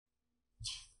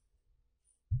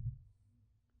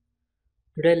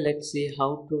Today let's see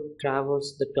how to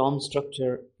traverse the DOM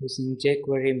structure using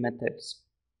jQuery methods.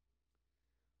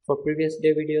 For previous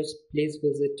day videos, please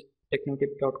visit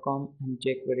technotip.com and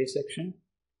jQuery section.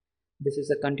 This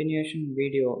is a continuation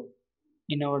video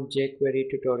in our jQuery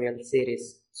tutorial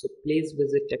series. So please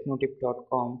visit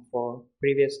technotip.com for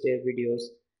previous day videos,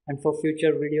 and for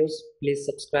future videos, please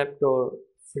subscribe to our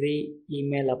free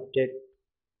email update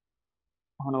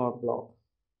on our blog.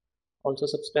 Also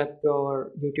subscribe to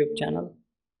our YouTube channel.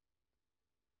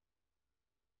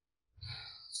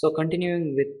 So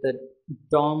continuing with the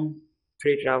DOM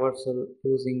Tree Traversal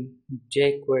using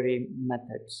jQuery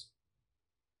methods.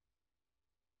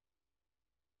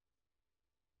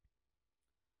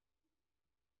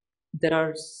 There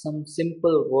are some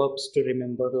simple verbs to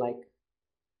remember like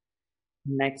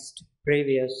next,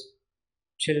 previous,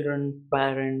 children,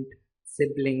 parent,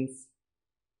 siblings,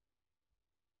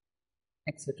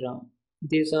 etc.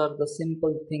 These are the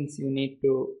simple things you need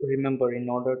to remember in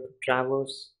order to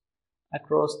traverse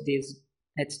across these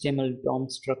HTML DOM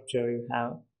structure you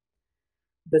have.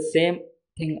 The same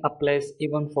thing applies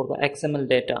even for the XML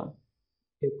data.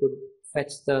 You could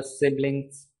fetch the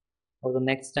siblings or the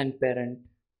next and parent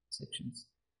sections.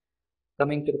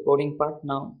 Coming to the coding part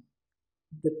now,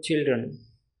 the children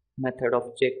method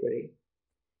of jQuery.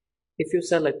 If you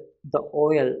select the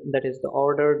OL, that is the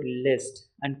ordered list,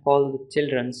 and call the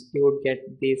children's, you would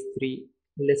get these three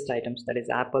list items, that is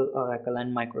Apple, Oracle,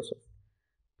 and Microsoft.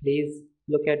 Please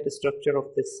look at the structure of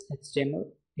this HTML.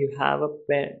 You have a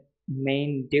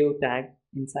main div tag.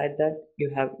 Inside that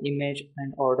you have image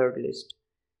and ordered list.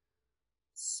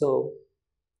 So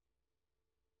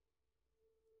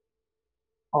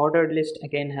ordered list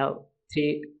again have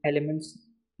three elements,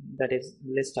 that is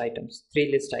list items,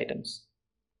 three list items.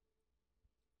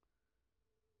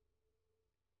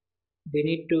 We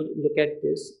need to look at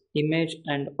this. Image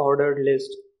and ordered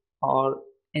list are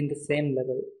in the same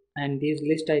level, and these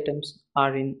list items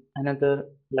are in another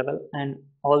level, and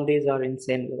all these are in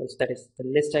same levels, that is the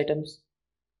list items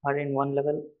are in one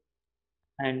level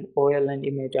and OL and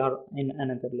image are in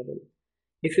another level.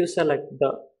 If you select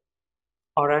the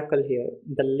Oracle here,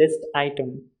 the list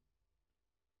item,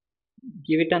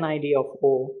 give it an ID of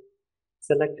O,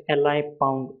 select li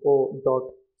pound O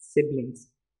dot siblings,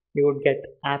 you would get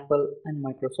Apple and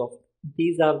Microsoft.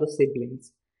 These are the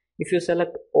siblings. If you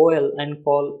select OL and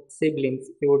call siblings,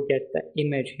 you would get the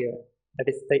image here, that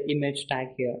is the image tag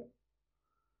here.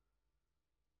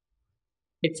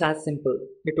 It's as simple.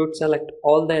 It would select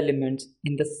all the elements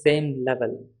in the same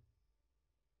level.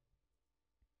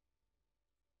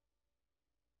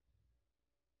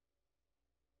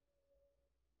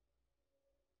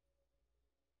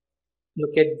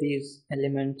 Look at these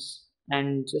elements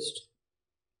and just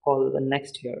call the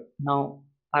next here. Now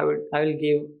I will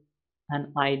give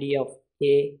an ID of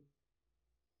A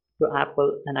to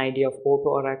Apple, an ID of O to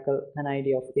Oracle, an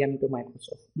ID of M to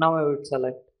Microsoft. Now I would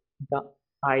select the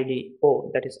ID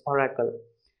O, that is Oracle,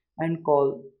 and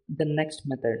call the next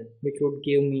method, which would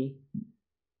give me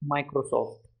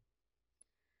Microsoft.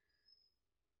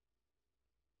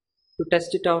 To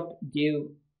test it out,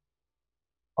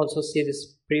 also see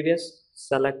this previous,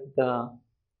 select the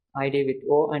ID with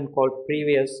O and call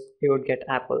previous, you would get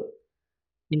Apple.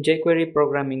 In jQuery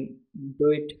programming, do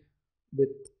it with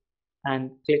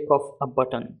and click of a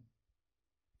button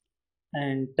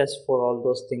and test for all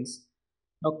those things.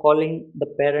 Now calling the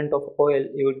parent of OL,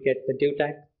 you would get the div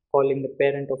tag. Calling the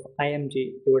parent of IMG,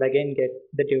 you would again get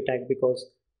the div tag, because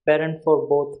parent for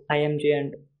both IMG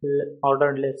and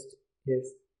ordered list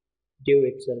is div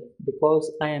itself. Because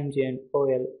IMG and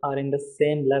OL are in the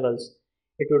same levels,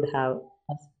 it would have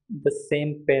the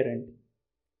same parent.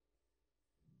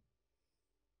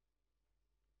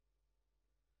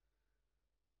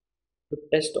 To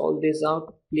test all this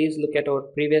out, please look at our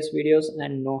previous videos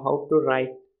and know how to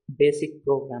write basic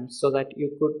programs so that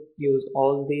you could use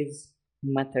all these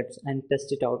methods and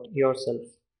test it out yourself.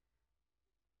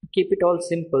 To keep it all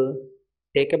simple,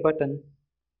 take a button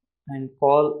and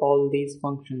call all these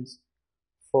functions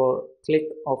for click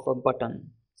of a button.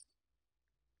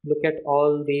 Look at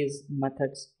all these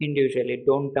methods individually.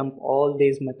 Don't dump all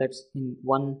these methods in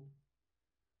one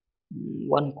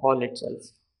call itself.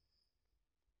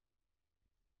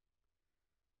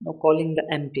 Now calling the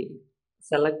empty,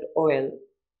 select OL.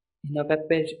 In a web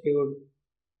page, it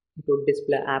would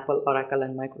display Apple, Oracle,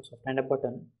 and Microsoft, and a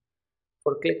button.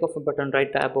 For click of a button,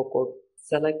 write the above code.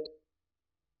 Select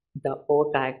the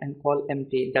O tag and call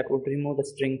empty. That would remove the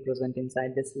string present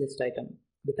inside this list item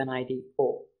with an ID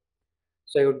O.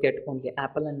 So you would get only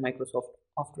Apple and Microsoft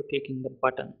after clicking the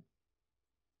button.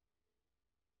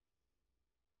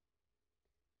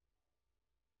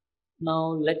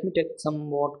 Now let me take some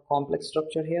more complex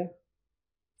structure here.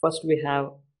 First we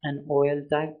have an OL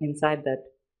tag. Inside that,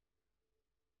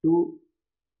 two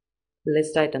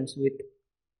list items with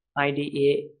ID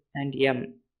A and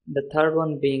M. The third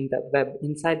one being the web.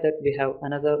 Inside that we have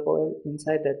another OL.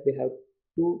 Inside that we have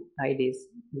two IDs,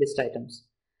 list items.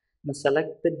 Now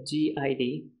select the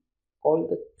GID, call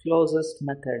the closest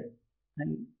method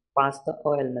and pass the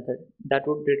OL method. That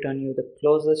would return you the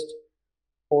closest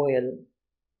OL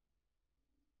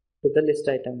to the list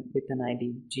item with an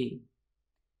ID G.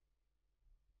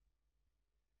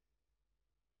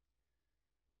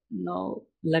 Now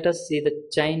let us see the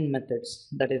chain methods.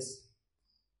 That is,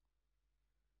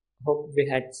 hope we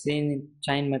had seen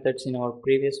chain methods in our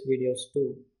previous videos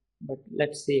too, but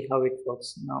let's see how it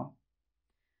works now.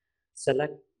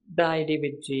 Select the ID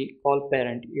with G, call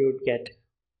parent, you would get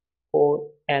OL,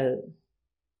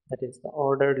 that is the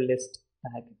ordered list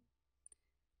tag.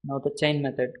 Now the chain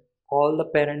method, call the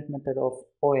parent method of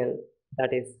OL,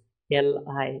 that is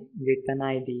LI with an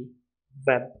ID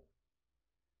web.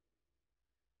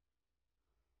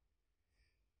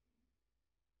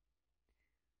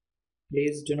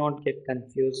 Please do not get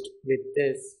confused with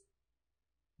this.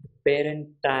 The parent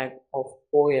tag of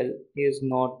OL is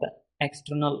not the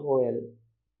external OL.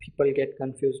 People get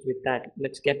confused with that.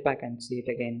 Let's get back and see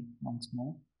it again once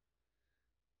more.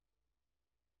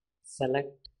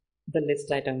 Select the list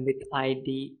item with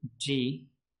ID G.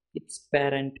 Its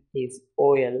parent is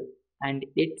OL and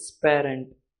its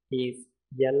parent is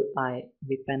LI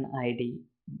with an ID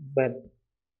web.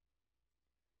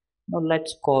 Now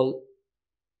let's call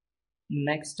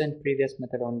next and previous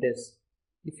method on this.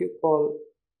 If you call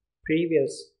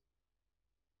previous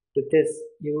to this,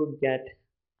 you would get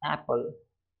apple.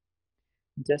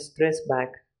 Just press back,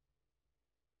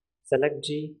 select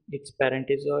G, its parent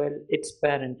is OL, its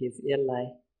parent is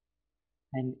LI,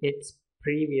 and its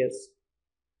previous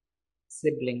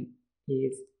sibling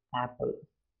is apple.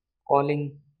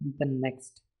 Calling the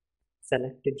next,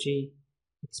 select G,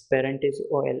 its parent is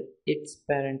OL, its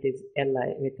parent is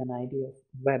LI with an ID of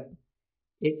web.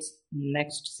 Its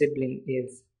next sibling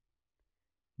is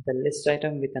the list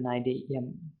item with an ID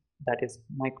M, that is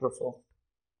Microsoft.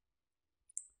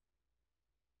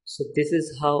 So this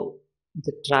is how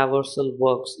the traversal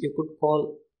works. You could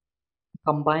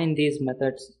combine these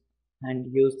methods and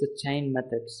use the chain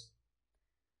methods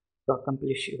to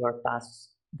accomplish your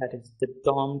tasks. That is the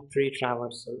DOM Tree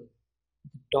Traversal,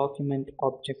 the Document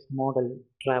Object Model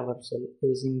Traversal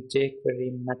using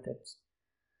jQuery methods.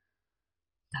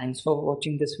 Thanks for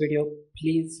watching this video.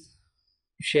 Please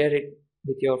share it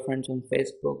with your friends on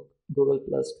Facebook, Google+,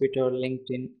 Twitter,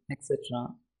 LinkedIn, etc.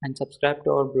 And subscribe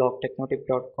to our blog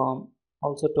technotic.com,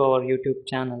 also to our YouTube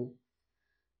channel,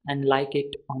 and like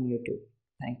it on YouTube.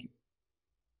 Thank you.